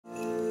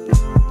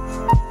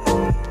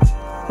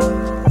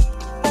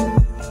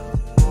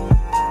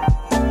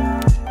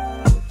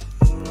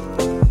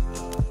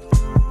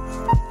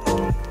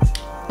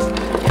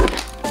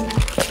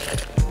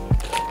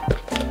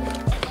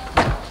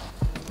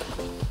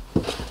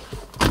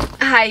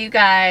Hi you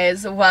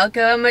guys,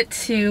 welcome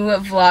to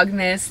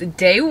Vlogmas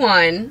day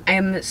 1. I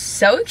am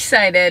so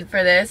excited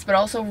for this, but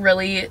also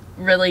really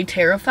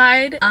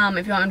terrified,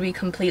 if you want me to be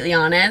completely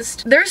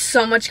honest. There's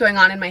so much going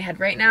on in my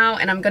head right now,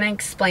 and I'm gonna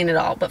explain it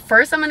all. But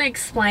first I'm gonna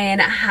explain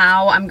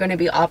how I'm gonna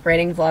be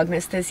operating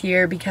Vlogmas this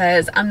year,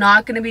 because I'm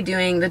not gonna be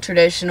doing the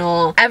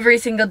traditional every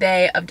single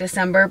day of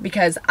December,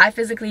 because I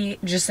physically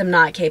just am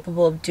not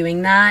capable of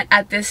doing that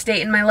at this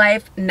state in my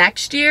life.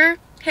 Next year,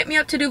 hit me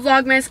up to do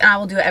Vlogmas and I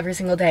will do it every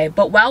single day.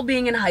 But while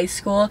being in high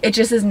school, it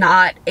just is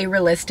not a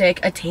realistic,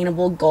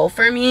 attainable goal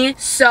for me.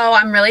 So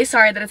I'm really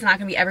sorry that it's not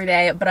gonna be every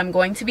day, but I'm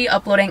going to be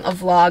uploading a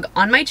vlog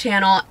on my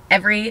channel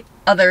every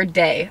other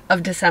day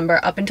of December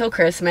up until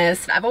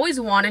Christmas. I've always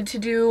wanted to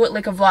do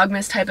like a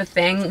Vlogmas type of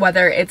thing,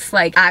 whether it's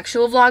like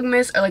actual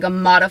Vlogmas or like a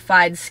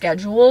modified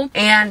schedule,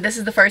 and this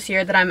is the first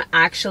year that I'm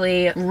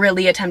actually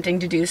really attempting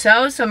to do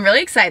so. So I'm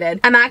really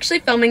excited. I'm actually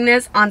filming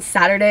this on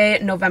Saturday,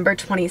 November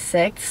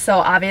 26th, so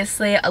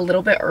obviously a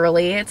little bit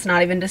early. It's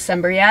not even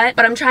December yet,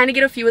 but I'm trying to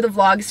get a few of the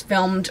vlogs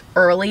filmed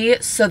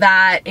early so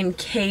that in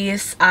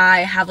case I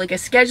have like a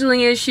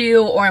scheduling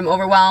issue or I'm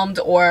overwhelmed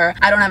or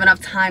I don't have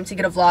enough time to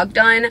get a vlog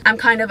done, I'm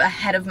kind of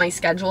ahead of my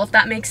schedule, if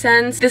that makes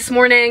sense. This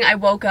morning I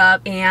woke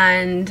up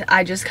and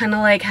I just kind of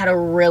like had a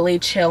really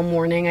chill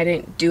morning. I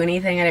didn't do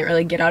anything. I didn't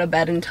really get out of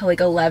bed until like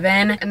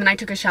 11, and then I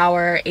took a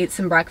shower, ate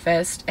some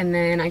breakfast, and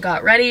then I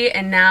got ready,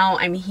 and now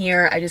I'm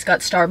here. I just got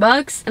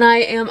Starbucks and I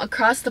am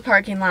across the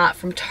parking lot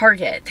from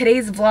Target.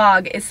 Today's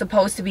vlog is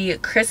supposed to be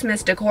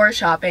Christmas decor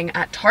shopping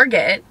at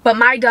Target, but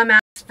my dumbass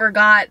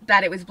forgot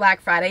that it was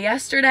Black Friday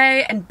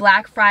yesterday, and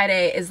Black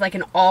Friday is like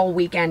an all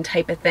weekend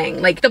type of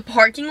thing. Like the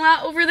parking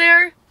lot over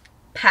there,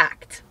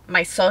 packed.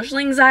 My social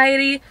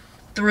anxiety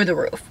through the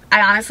roof. I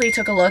honestly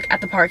took a look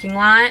at the parking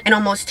lot and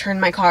almost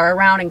turned my car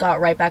around and got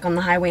right back on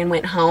the highway and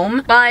went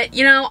home. But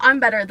you know, I'm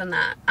better than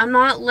that. I'm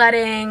not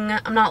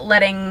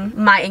letting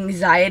my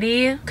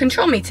anxiety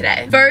control me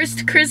today.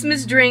 First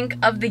Christmas drink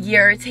of the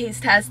year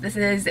taste test. This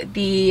is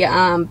the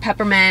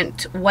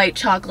peppermint white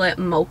chocolate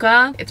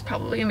mocha. It's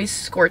probably gonna be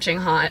scorching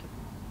hot.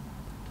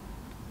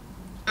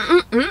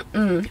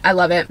 I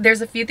love it.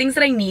 There's a few things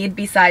that I need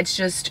besides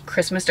just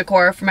Christmas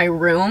decor for my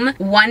room.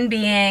 One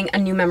being a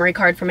new memory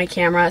card for my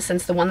camera,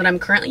 since the one that I'm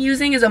currently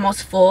using is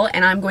almost full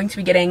and I'm going to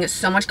be getting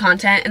so much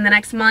content in the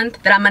next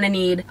month that I'm gonna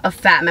need a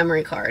fat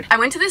memory card. I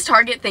went to this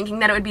Target thinking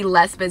that it would be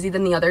less busy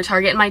than the other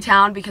Target in my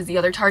town, because the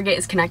other Target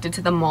is connected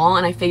to the mall,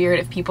 and I figured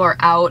if people are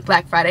out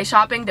Black Friday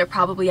shopping, they're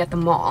probably at the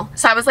mall.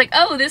 So I was like,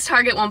 oh, this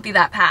Target won't be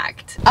that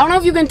packed. I don't know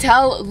if you can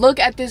tell, look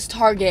at this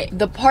Target.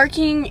 The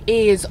parking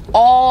is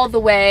all the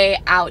way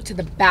out to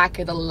the back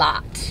of the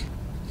lot.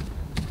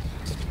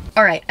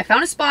 Alright, I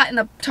found a spot in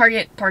the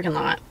Target parking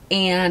lot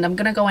and I'm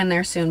gonna go in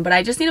there soon, but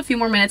I just need a few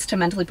more minutes to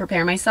mentally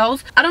prepare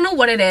myself. I don't know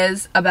what it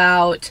is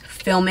about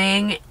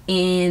filming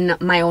in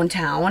my own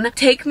town.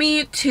 Take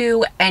me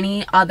to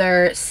any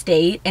other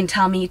state and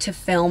tell me to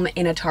film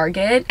in a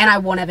Target and I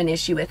won't have an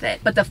issue with it.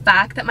 But the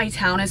fact that my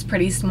town is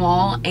pretty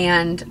small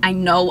and I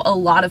know a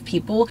lot of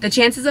people, the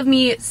chances of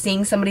me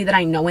seeing somebody that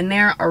I know in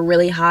there are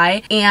really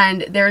high,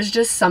 and there's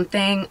just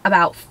something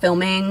about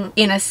filming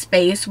in a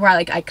space where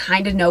I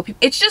kind of know people.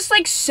 It's just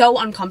like so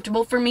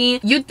uncomfortable for me.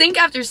 You'd think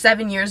after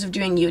 7 years of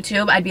doing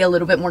YouTube I'd be a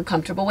little bit more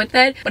comfortable with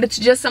it, but it's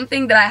just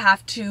something that I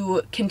have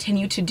to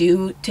continue to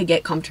do to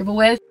get comfortable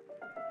with.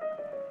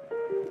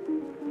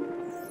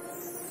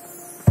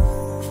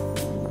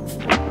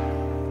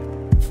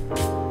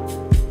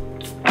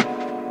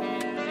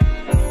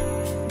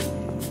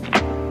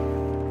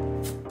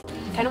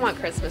 I kind of want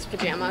Christmas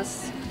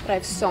pajamas, but I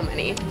have so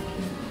many.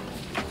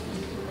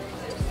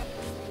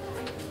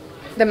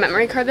 The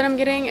memory card that I'm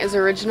getting is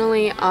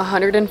originally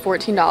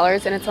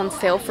 $114 and it's on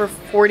sale for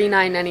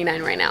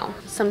 $49.99 right now.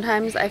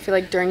 Sometimes I feel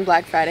like during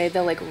Black Friday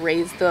they'll like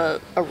raise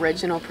the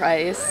original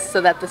price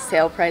so that the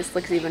sale price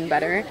looks even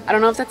better. I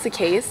don't know if that's the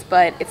case,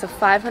 but it's a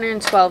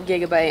 512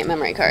 gigabyte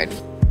memory card.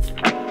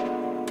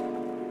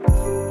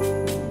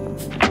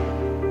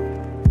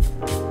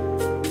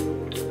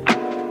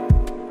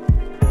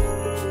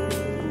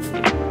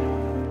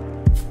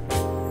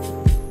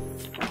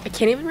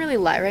 I can't even really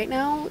lie right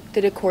now.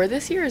 The decor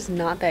this year is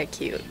not that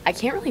cute. I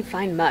can't really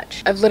find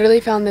much. I've literally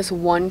found this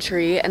one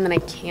tree and then a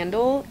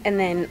candle and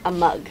then a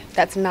mug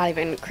that's not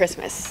even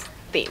Christmas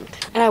themed.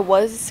 And I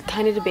was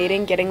kind of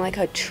debating getting like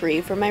a tree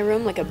for my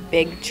room, like a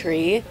big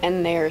tree,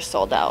 and they're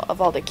sold out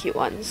of all the cute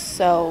ones.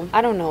 So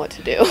I don't know what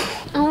to do.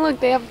 Oh look,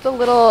 they have the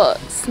little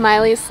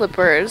smiley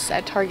slippers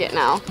at Target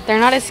now. They're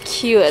not as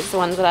cute as the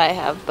ones that I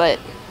have, but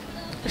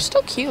they're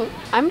still cute.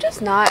 I'm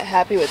just not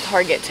happy with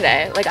Target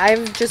today. Like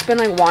I've just been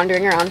like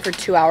wandering around for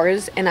 2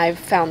 hours and I've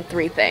found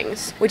 3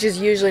 things, which is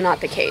usually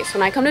not the case.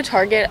 When I come to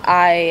Target,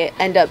 I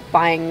end up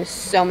buying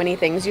so many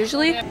things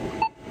usually.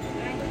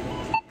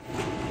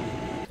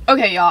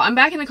 Okay, y'all, I'm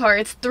back in the car.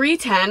 It's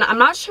 3:10. I'm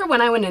not sure when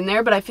I went in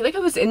there, but I feel like I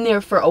was in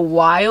there for a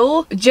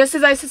while. Just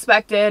as I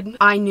suspected,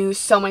 I knew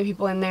so many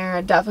people in there.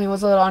 It definitely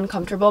was a little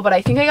uncomfortable, but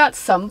I think I got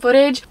some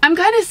footage. I'm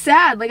kind of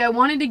sad. Like I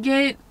wanted to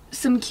get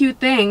some cute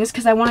things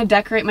because I want to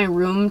decorate my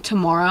room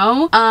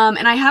tomorrow.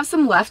 And I have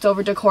some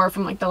leftover decor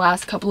from like the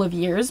last couple of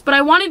years, but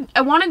I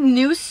wanted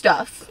new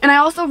stuff. And I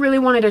also really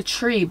wanted a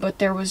tree, but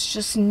there was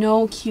just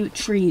no cute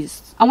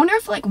trees. I wonder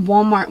if like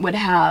Walmart would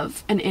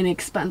have an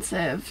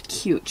inexpensive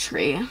cute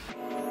tree.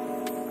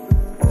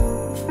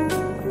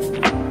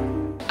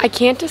 I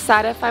can't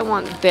decide if I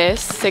want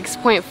this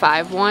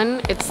 6.5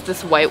 one, it's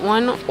this white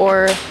one,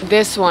 or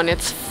this one,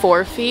 it's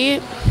 4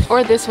 feet,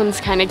 or this one's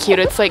kind of cute.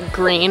 It's like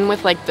green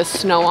with like the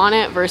snow on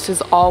it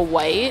versus all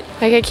white.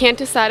 Like I can't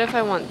decide if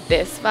I want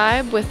this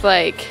vibe with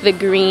like the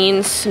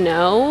green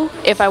snow,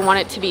 if I want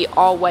it to be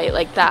all white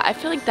like that. I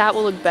feel like that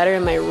will look better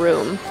in my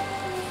room.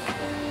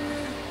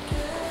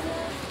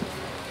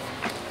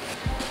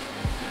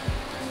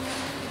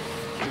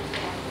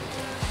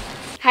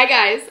 Hi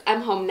guys,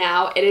 I'm home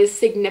now. It is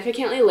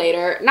significantly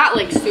later, not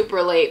like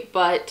super late,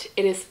 but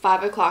it is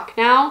 5 o'clock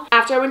now.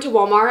 After I went to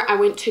Walmart, I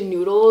went to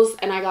Noodles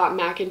and I got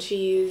mac and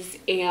cheese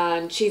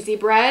and cheesy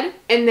bread.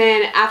 And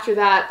then after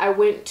that, I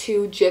went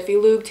to Jiffy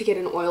Lube to get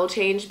an oil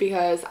change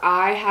because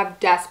I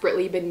have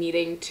desperately been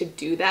needing to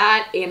do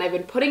that. And I've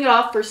been putting it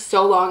off for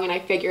so long, and I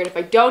figured if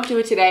I don't do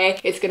it today,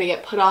 it's gonna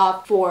get put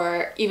off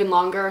for even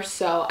longer.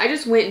 So I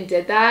just went and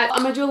did that.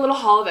 I'm gonna do a little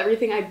haul of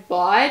everything I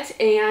bought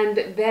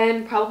and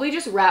then probably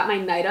just wrap my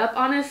night up,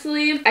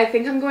 honestly. I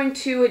think I'm going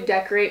to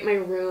decorate my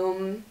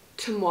room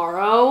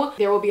tomorrow.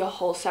 There will be a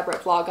whole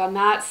separate vlog on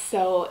that,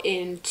 so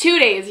in 2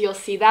 days you'll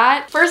see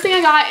that. First thing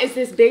I got is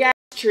this big ass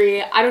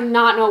tree. I do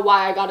not know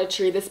why I got a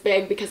tree this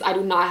big because I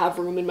do not have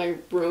room in my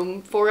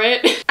room for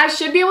it. I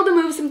should be able to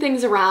move some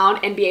things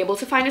around and be able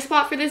to find a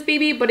spot for this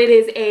baby, but it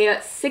is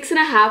a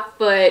 6.5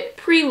 foot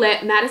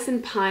pre-lit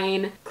Madison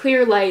Pine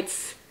clear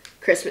lights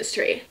Christmas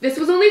tree. This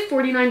was only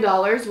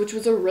 $49, which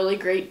was a really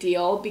great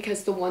deal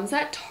because the ones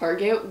at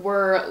Target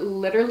were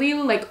literally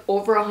like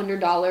over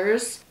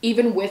 $100,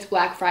 even with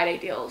Black Friday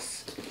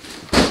deals.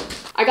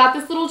 I got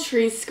this little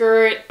tree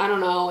skirt. I don't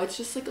know, it's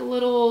just like a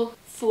little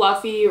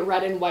fluffy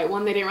red and white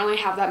one. They didn't really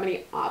have that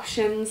many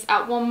options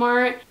at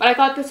Walmart, but I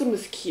thought this one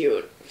was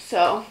cute,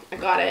 so I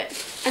got it.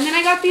 And then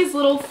I got these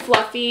little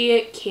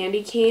fluffy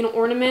candy cane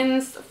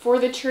ornaments for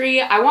the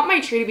tree. I want my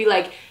tree to be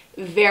like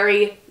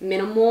very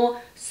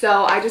minimal,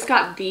 so I just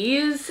got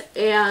these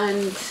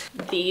and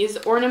these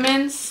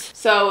ornaments.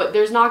 So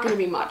there's not going to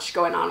be much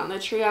going on the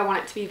tree. I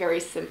want it to be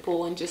very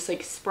simple and just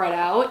like spread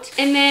out.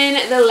 And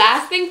then the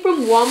last thing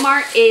from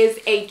Walmart is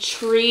a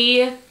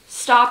tree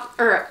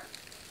topper.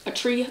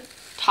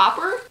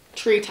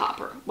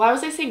 Why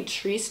was I saying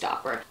tree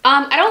stopper?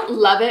 I don't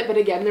love it, but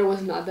again, there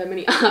was not that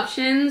many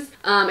options.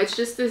 It's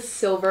just this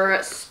silver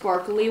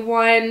sparkly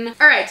one.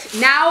 All right,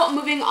 now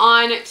moving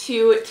on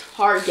to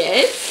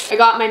Target. I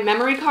got my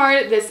memory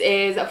card. This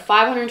is a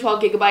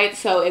 512 gigabytes,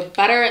 so it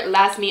better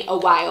last me a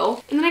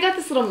while. And then I got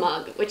this little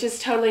mug, which is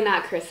totally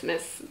not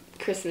Christmas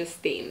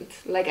themed,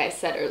 like I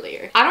said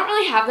earlier. I don't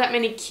really have that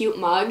many cute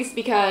mugs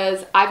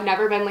because I've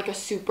never been like a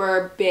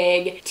super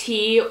big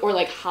tea or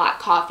like hot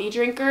coffee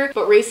drinker,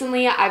 but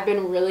recently I've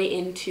been really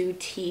into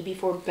tea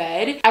before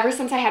bed. Ever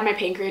since I had my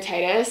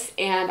pancreatitis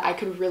and I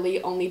could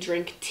really only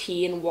drink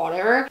tea and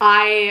water,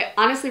 I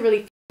honestly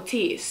really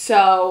tea,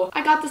 so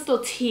I got this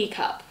little tea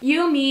cup.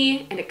 You,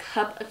 me, and a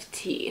cup of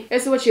tea.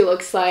 This is what she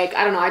looks like.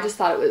 I don't know, I just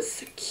thought it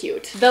was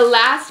cute. The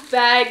last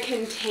bag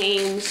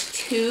contains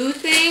 2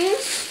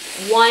 things.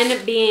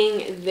 One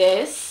being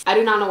this. I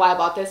do not know why I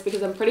bought this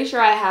because I'm pretty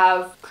sure I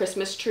have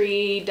Christmas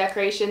tree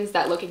decorations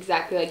that look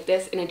exactly like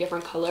this in a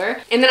different color.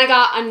 And then I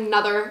got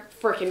another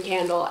freaking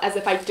candle, as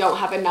if I don't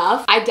have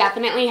enough. I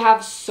definitely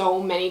have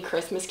so many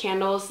Christmas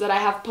candles that I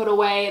have put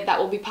away that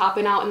will be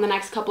popping out in the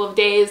next couple of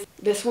days.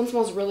 This one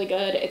smells really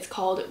good. It's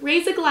called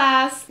Raise a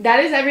Glass.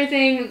 That is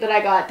everything that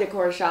I got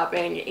decor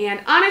shopping.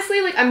 And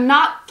honestly, like, I'm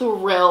not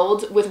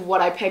thrilled with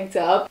what I picked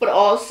up, but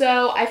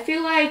also I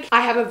feel like I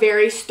have a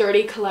very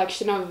sturdy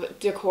collection of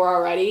decor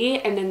already,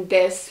 and then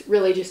this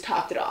really just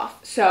topped it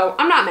off. So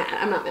I'm not mad.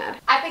 I'm not mad.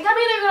 I think I'm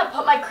either gonna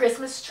put my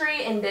Christmas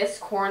tree in this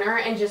corner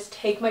and just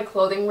take my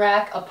clothing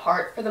rack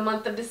apart for the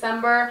month of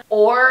December,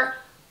 or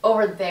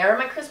over there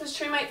my Christmas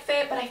tree might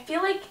fit, but I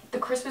feel like the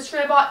Christmas tree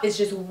I bought is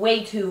just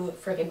way too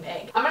freaking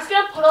big. I'm just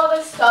gonna put all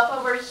this stuff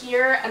over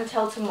here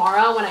until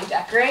tomorrow when I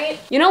decorate.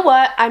 You know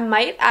what? I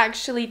might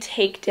actually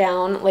take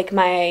down like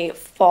my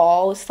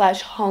fall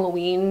 /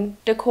 Halloween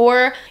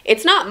decor.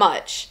 It's not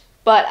much,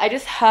 but I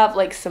just have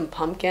like some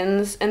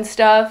pumpkins and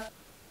stuff.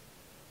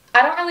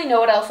 I don't really know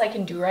what else I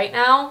can do right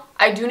now.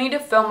 I do need to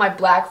film my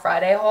Black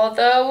Friday haul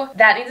though.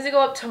 That needs to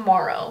go up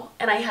tomorrow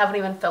and I haven't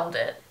even filmed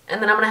it.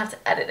 And then I'm gonna have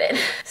to edit it.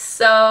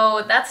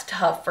 So that's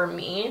tough for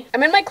me.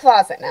 I'm in my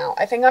closet now.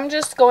 I think I'm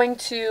just going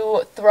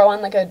to throw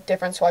on like a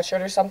different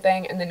sweatshirt or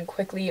something and then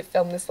quickly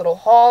film this little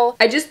haul.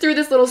 I just threw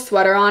this little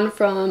sweater on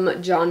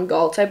from John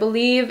Galt, I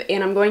believe,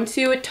 and I'm going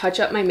to touch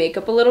up my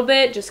makeup a little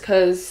bit just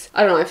because,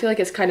 I don't know, I feel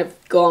like it's kind of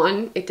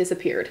gone. It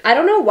disappeared. I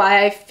don't know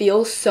why I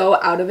feel so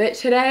out of it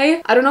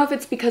today. I don't know if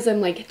it's because I'm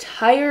like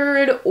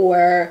tired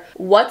or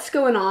what's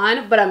going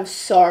on, but I'm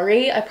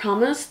sorry. I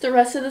promise the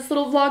rest of this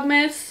little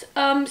Vlogmas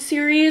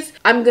series days,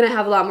 I'm gonna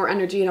have a lot more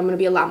energy and I'm gonna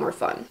be a lot more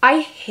fun. I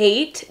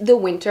hate the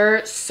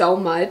winter so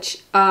much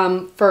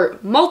for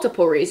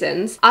multiple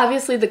reasons.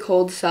 Obviously the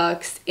cold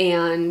sucks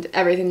and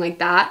everything like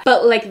that,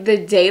 but like the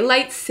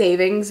daylight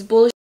savings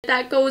bullshit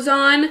that goes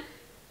on,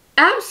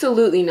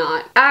 absolutely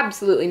not.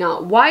 Absolutely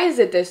not. Why is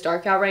it this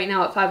dark out right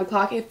now at 5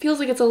 o'clock? It feels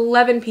like it's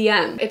 11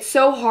 p.m. It's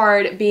so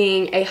hard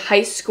being a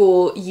high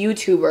school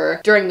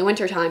YouTuber during the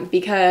winter time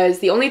because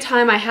the only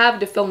time I have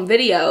to film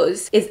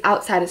videos is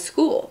outside of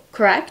school,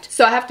 correct?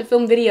 So I have to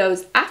film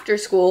videos after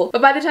school,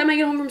 but by the time I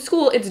get home from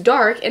school, it's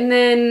dark and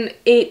then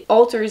it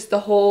alters the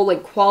whole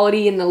like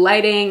quality and the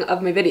lighting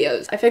of my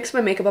videos. I fixed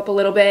my makeup up a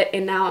little bit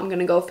and now I'm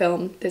gonna go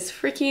film this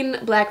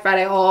freaking Black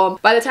Friday haul.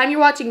 By the time you're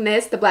watching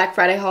this, the Black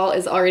Friday haul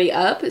is already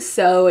up,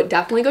 so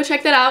definitely go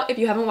check that out if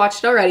you haven't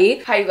watched it already.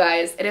 Hi you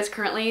guys, it is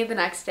currently the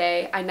next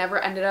day. I never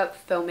ended up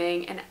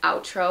filming an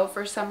outro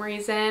for some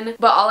reason,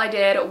 but all I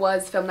did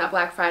was film that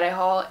Black Friday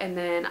haul and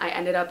then I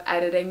ended up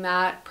editing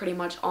that pretty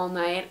much all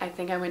night. I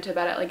think I went to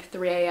bed at like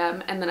 3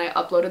 a.m. and then I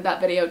uploaded that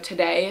video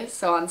today,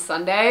 so on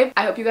Sunday.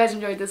 I hope you guys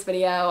enjoyed this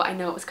video. I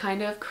know it was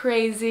kind of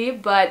crazy,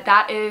 but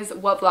that is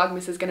what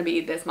Vlogmas is gonna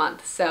be this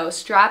month. So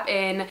strap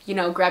in, you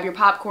know, grab your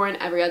popcorn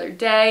every other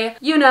day.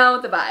 You know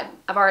the vibe.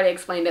 I've already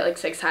explained it like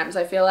 6 times,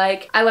 I feel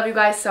like. I love you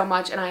guys so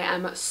much and I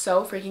am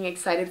so freaking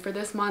excited for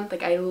this month.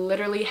 Like I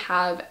literally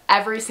have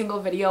every single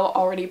video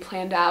already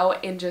planned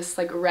out and just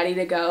like ready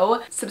to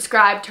go.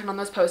 Subscribe, turn on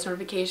those post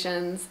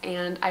notifications,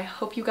 and I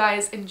hope you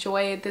guys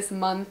enjoy this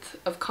month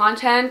of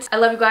content. I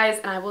love you guys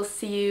and I will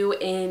see you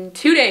in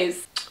 2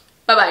 days.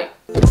 Bye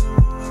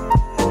bye.